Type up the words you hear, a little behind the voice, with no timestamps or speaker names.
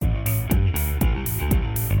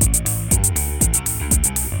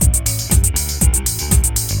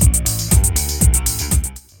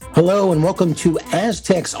Hello and welcome to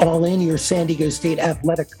Aztecs All In, your San Diego State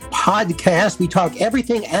athletic podcast. We talk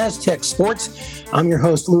everything Aztec sports. I'm your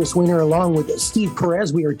host, Louis Weiner, along with Steve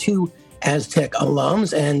Perez. We are two Aztec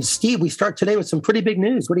alums. And Steve, we start today with some pretty big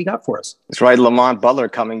news. What do you got for us? That's right. Lamont Butler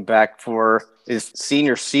coming back for his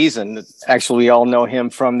senior season. Actually, we all know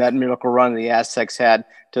him from that miracle run the Aztecs had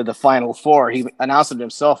to the Final Four. He announced it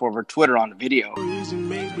himself over Twitter on the video.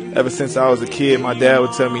 Ever since I was a kid, my dad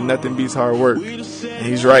would tell me nothing beats hard work. And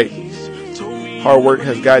he's right. Hard work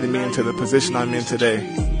has guided me into the position I'm in today.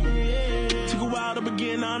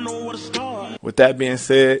 With that being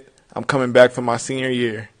said, I'm coming back for my senior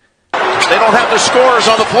year. They don't have the scorers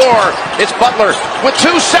on the floor. It's Butler with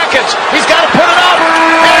 2 seconds. He's got to put it up.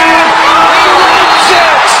 And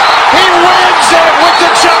he wins it with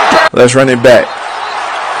the jumper. Let's run it back.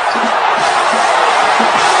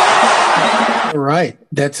 All right.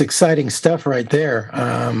 That's exciting stuff right there.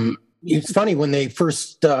 It's funny, when they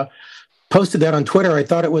first posted that on Twitter, I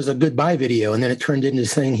thought it was a goodbye video, and then it turned into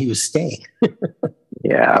saying he was staying.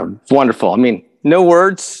 Yeah, wonderful. I mean, no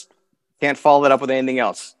words. Can't follow that up with anything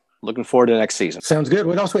else. Looking forward to the next season. Sounds good.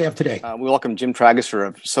 What else do we have today? We welcome Jim Trageser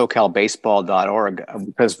of SoCalBaseball.org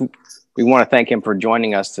because we want to thank him for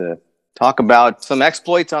joining us to talk about some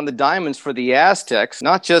exploits on the diamonds for the Aztecs,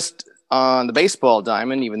 not just on the baseball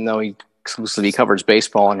diamond, even though he exclusively covers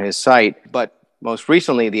baseball on his site, but most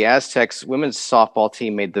recently, the Aztecs women's softball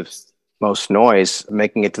team made the most noise,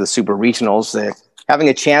 making it to the Super Regionals, having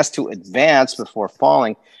a chance to advance before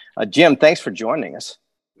falling. Jim, thanks for joining us.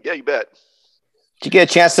 Yeah, you bet. Did you get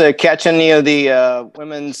a chance to catch any of the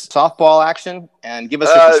women's softball action and give us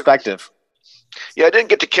your perspective? Yeah, I didn't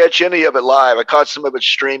get to catch any of it live. I caught some of it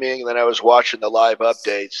streaming, and then I was watching the live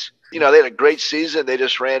updates. You know, they had a great season. They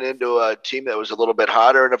just ran into a team that was a little bit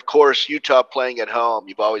hotter. And, of course, Utah playing at home,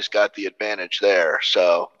 you've always got the advantage there.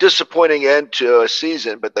 So disappointing end to a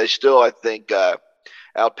season, but they still, I think,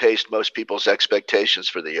 outpaced most people's expectations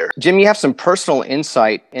for the year. Jim, you have some personal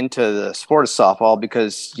insight into the sport of softball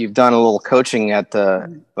because you've done a little coaching at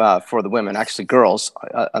the for the women, actually girls,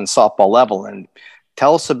 on softball level. And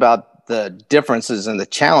tell us about the differences and the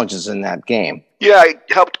challenges in that game. Yeah, I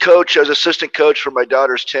helped coach as assistant coach for my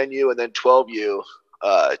daughter's 10U and then 12U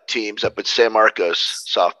teams up at San Marcos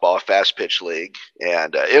softball fast pitch league.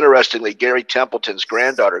 And interestingly, Gary Templeton's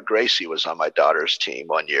granddaughter, Gracie, was on my daughter's team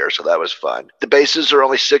one year. So that was fun. The bases are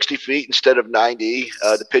only 60 feet instead of 90.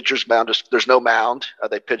 The pitcher's mound, there's no mound.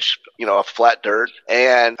 They pitch, off flat dirt.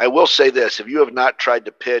 And I will say this, if you have not tried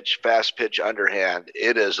to pitch fast pitch underhand,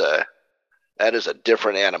 that is a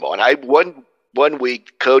different animal. And one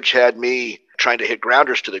week, coach had me trying to hit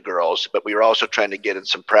grounders to the girls, but we were also trying to get in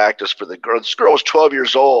some practice for the girls. This girl was 12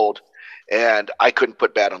 years old, and I couldn't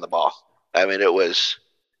put bat on the ball. I mean, it was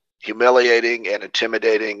humiliating and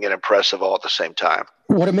intimidating and impressive all at the same time.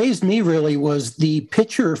 What amazed me really was the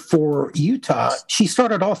pitcher for Utah. She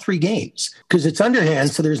started all 3 games because it's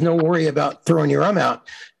underhand, so there's no worry about throwing your arm out.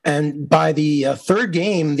 And by the third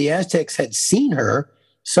game, the Aztecs had seen her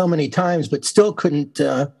so many times, but still couldn't,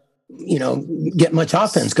 get much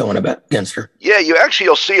offense going against her. Yeah,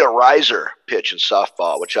 you'll see a riser pitch in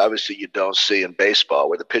softball, which obviously you don't see in baseball,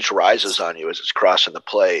 where the pitch rises on you as it's crossing the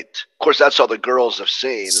plate. Of course, that's all the girls have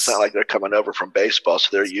seen. It's not like they're coming over from baseball, so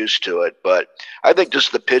they're used to it. But I think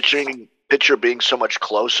just the pitcher being so much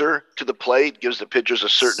closer to the plate gives the pitchers a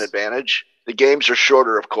certain advantage. The games are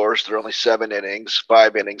shorter, of course. They're only 7 innings,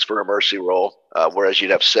 5 innings for a mercy roll, whereas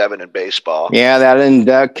you'd have 7 in baseball. Yeah,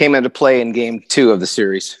 that came into play in game 2 of the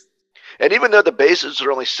series. And even though the bases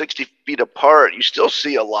are only 60 feet apart, you still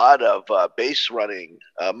see a lot of base running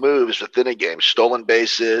moves within a game. Stolen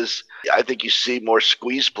bases. I think you see more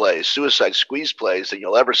suicide squeeze plays than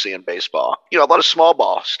you'll ever see in baseball. A lot of small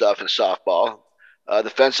ball stuff in softball.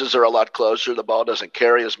 The fences are a lot closer. The ball doesn't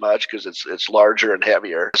carry as much because it's larger and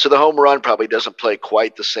heavier. So the home run probably doesn't play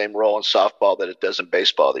quite the same role in softball that it does in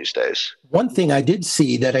baseball these days. One thing I did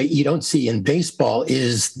see that you don't see in baseball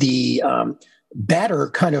is the batter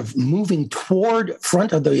kind of moving toward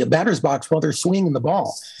front of the batter's box while they're swinging the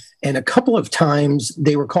ball. And a couple of times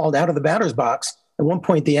they were called out of the batter's box. At one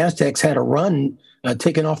point, the Aztecs had a run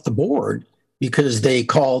taken off the board because they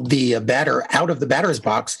called the batter out of the batter's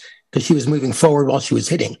box because she was moving forward while she was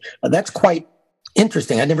hitting. That's quite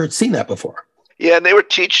interesting. I'd never seen that before. Yeah, and they were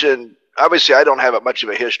teaching. Obviously, I don't have much of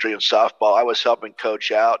a history in softball. I was helping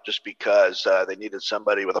coach out just because they needed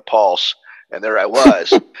somebody with a pulse, and there I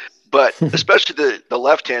was. But especially the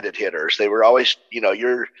left-handed hitters, they were always,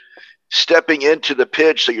 you're stepping into the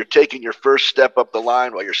pitch, so you're taking your first step up the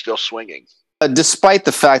line while you're still swinging. Despite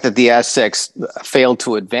the fact that the Aztecs failed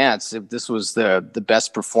to advance, this was the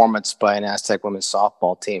best performance by an Aztec women's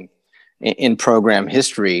softball team in program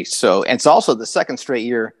history. So, and it's also the second straight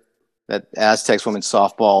year that Aztecs women's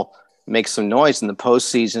softball makes some noise in the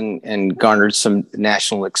postseason and garnered some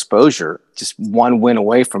national exposure. Just one win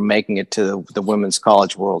away from making it to the Women's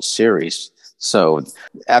College World Series. So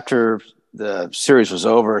after the series was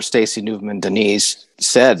over, Stacy Newman-Denise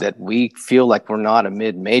said that we feel like we're not a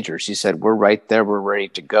mid-major. She said, we're right there, we're ready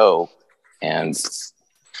to go. And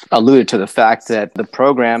alluded to the fact that the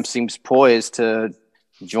program seems poised to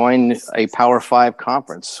join a Power 5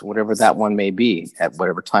 conference, whatever that one may be, at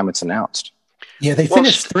whatever time it's announced. Yeah, they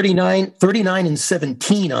finished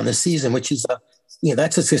 39-17 on the season, which is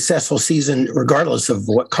that's a successful season regardless of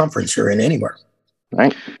what conference you're in anywhere.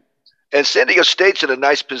 Right. And San Diego State's in a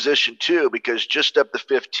nice position too, because just up to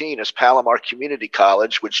 15 is Palomar Community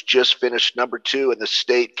College, which just finished number 2 in the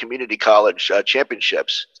state community college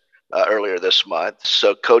championships earlier this month.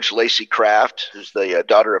 So Coach Lacey Kraft, who's the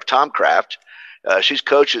daughter of Tom Kraft, she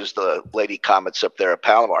coaches the Lady Comets up there at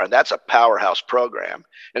Palomar, and that's a powerhouse program.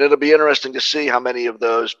 And it'll be interesting to see how many of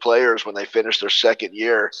those players, when they finish their second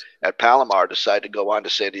year at Palomar, decide to go on to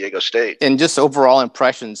San Diego State. And just overall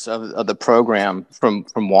impressions of the program from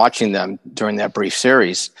watching them during that brief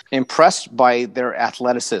series. Impressed by their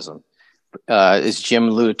athleticism, as Jim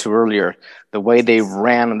alluded to earlier, the way they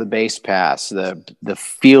ran on the base pass, the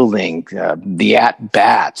fielding, the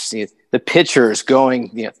at-bats, the pitchers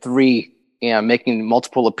going 3, making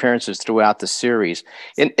multiple appearances throughout the series.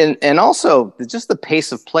 And also just the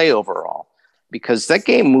pace of play overall, because that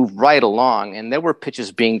game moved right along and there were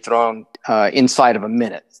pitches being thrown inside of a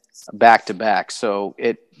minute, back to back. So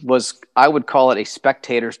it was, I would call it a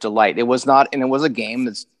spectator's delight. It was not, and it was a game,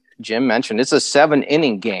 as Jim mentioned, it's a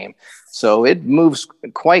 7-inning game. So it moves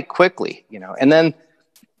quite quickly, and then,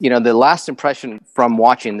 the last impression from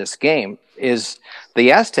watching this game is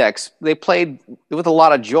the Aztecs, they played with a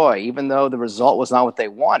lot of joy, even though the result was not what they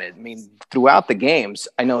wanted. I mean, throughout the games,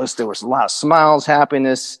 I noticed there was a lot of smiles,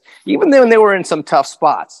 happiness, even when they were in some tough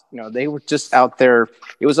spots. They were just out there.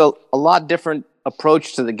 It was a lot different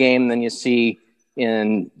approach to the game than you see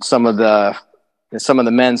in some of the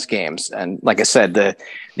men's games. And like I said,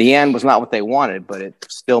 the end was not what they wanted, but it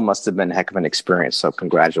still must have been a heck of an experience. So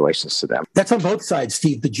congratulations to them. That's on both sides,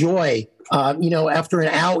 Steve. The joy, after an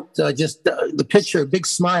out, just the pitcher, big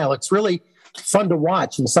smile. It's really fun to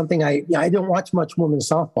watch, and something I don't watch much women's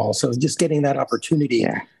softball. So just getting that opportunity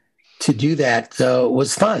to do that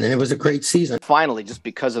was fun, and it was a great season. Finally, just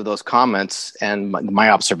because of those comments and my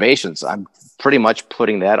observations, I'm pretty much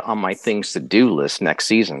putting that on my things to do list next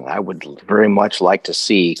season. I would very much like to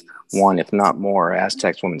see one, if not more,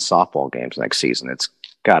 Aztecs women's softball games next season. It's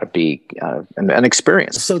got to be an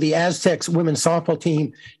experience. So the Aztecs women's softball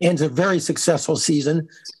team ends a very successful season.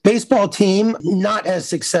 Baseball team, not as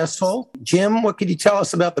successful. Jim, what could you tell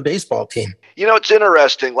us about the baseball team? It's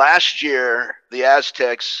interesting. Last year, the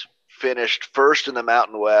Aztecs finished first in the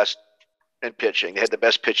Mountain West in pitching. They had the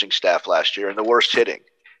best pitching staff last year and the worst hitting.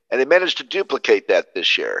 And they managed to duplicate that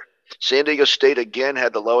this year. San Diego State again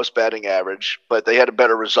had the lowest batting average, but they had a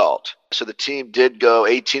better result. So the team did go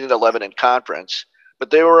 18-11 in conference, but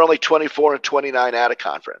they were only 24-29 out of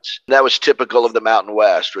conference. And that was typical of the Mountain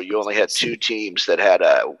West, where you only had 2 teams that had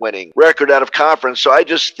a winning record out of conference. So I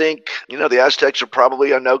just think, the Aztecs are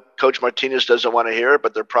probably, I know Coach Martinez doesn't want to hear it,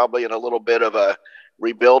 but they're probably in a little bit of a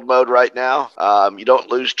rebuild mode right now. You don't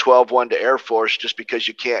lose 12-1 to Air Force just because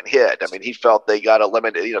you can't hit. I mean, he felt they got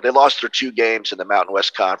eliminated. They lost their 2 games in the Mountain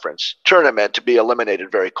West Conference tournament to be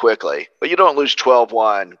eliminated very quickly. But you don't lose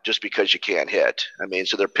 12-1 just because you can't hit. I mean,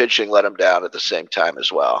 so their pitching let them down at the same time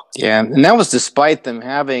as well. Yeah, and that was despite them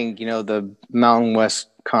having, the Mountain West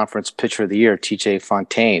Conference Pitcher of the Year, TJ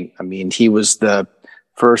Fontaine. I mean, he was the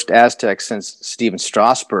first Aztec since Steven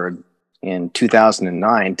Strasburg in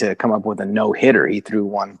 2009 to come up with a no-hitter. He threw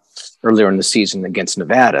one earlier in the season against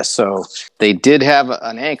Nevada. So they did have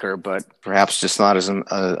an anchor, but perhaps just not as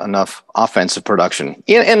enough offensive production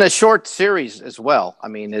in a short series as well. I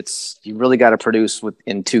mean, you really got to produce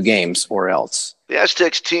in 2 games or else. The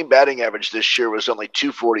Aztecs team batting average this year was only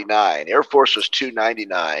 249. Air Force was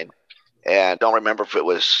 299. And I don't remember if it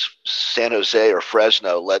was San Jose or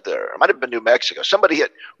Fresno led there. It might have been New Mexico.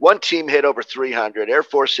 One team hit over 300. Air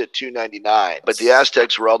Force hit 299. But the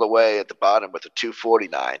Aztecs were all the way at the bottom with a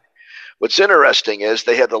 249. What's interesting is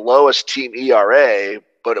they had the lowest team ERA,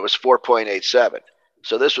 but it was 4.87.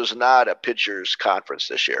 So this was not a pitcher's conference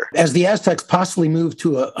this year. As the Aztecs possibly moved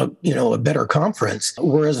to a better conference,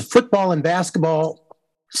 whereas football and basketball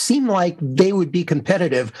seemed like they would be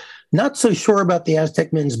competitive. Not so sure about the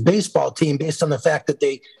Aztec men's baseball team based on the fact that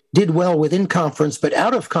they did well within conference, but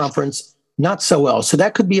out of conference, not so well. So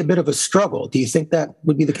that could be a bit of a struggle. Do you think that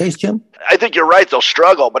would be the case, Jim? I think you're right. They'll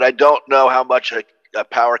struggle, but I don't know how much a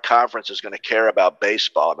power conference is going to care about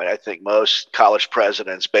baseball. I mean, I think most college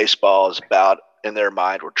presidents, baseball is about, in their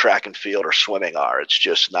mind, where track and field or swimming are. It's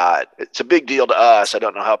just not. It's a big deal to us. I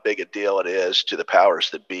don't know how big a deal it is to the powers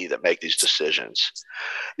that be that make these decisions.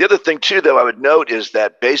 The other thing, too, though, I would note is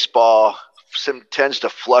that baseball tends to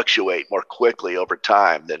fluctuate more quickly over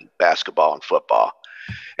time than basketball and football.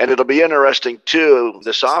 And it'll be interesting, too,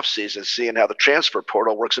 this offseason, seeing how the transfer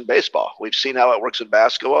portal works in baseball. We've seen how it works in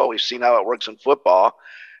basketball. We've seen how it works in football.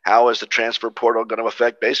 How is the transfer portal going to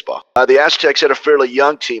affect baseball? The Aztecs had a fairly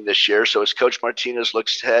young team this year, so as Coach Martinez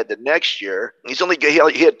looks ahead to next year, he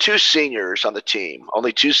had 2 seniors on the team,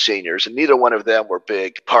 only 2 seniors, and neither one of them were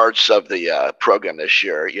big parts of the program this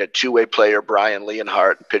year. You had two-way player Brian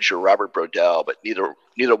Leonhardt and pitcher Robert Brodell, but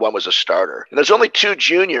neither one was a starter. And there's only 2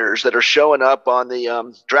 juniors that are showing up on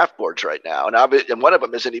the draft boards right now, and one of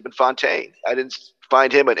them isn't even Fontaine. I didn't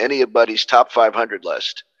find him in anybody's top 500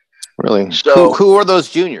 list. Really? So who are those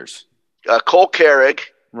juniors? Cole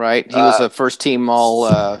Carrick. Right. He was a first team all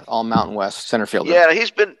Mountain West center fielder. Yeah, he's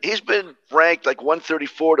been ranked like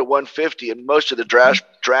 134 to 150 in most of the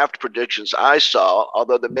draft predictions I saw,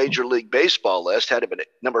 although the Major League Baseball list had him at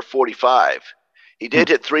number 45. He did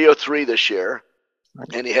hit 303 this year,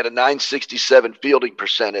 and he had a 967 fielding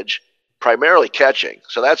percentage, primarily catching,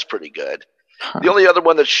 so that's pretty good. The only other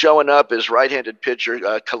one that's showing up is right-handed pitcher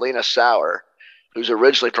Kalina Sauer, who's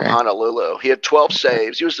originally from Honolulu. He had 12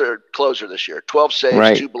 saves. He was their closer this year. 12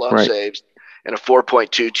 saves, 2 blown saves, and a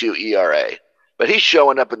 4.22 ERA. But he's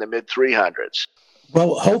showing up in the mid-300s.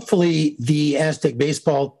 Well, hopefully the Aztec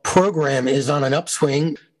baseball program is on an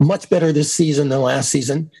upswing, much better this season than last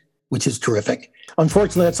season, which is terrific.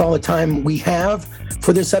 Unfortunately, that's all the time we have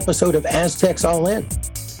for this episode of Aztecs All In.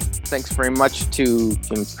 Thanks very much to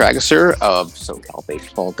Jim Trageser of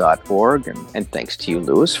SoCalBaseball.org, and thanks to you,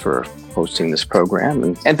 Lewis, for hosting this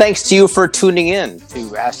program. And thanks to you for tuning in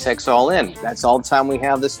to Aztecs All In. That's all the time we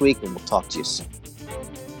have this week, and we'll talk to you soon.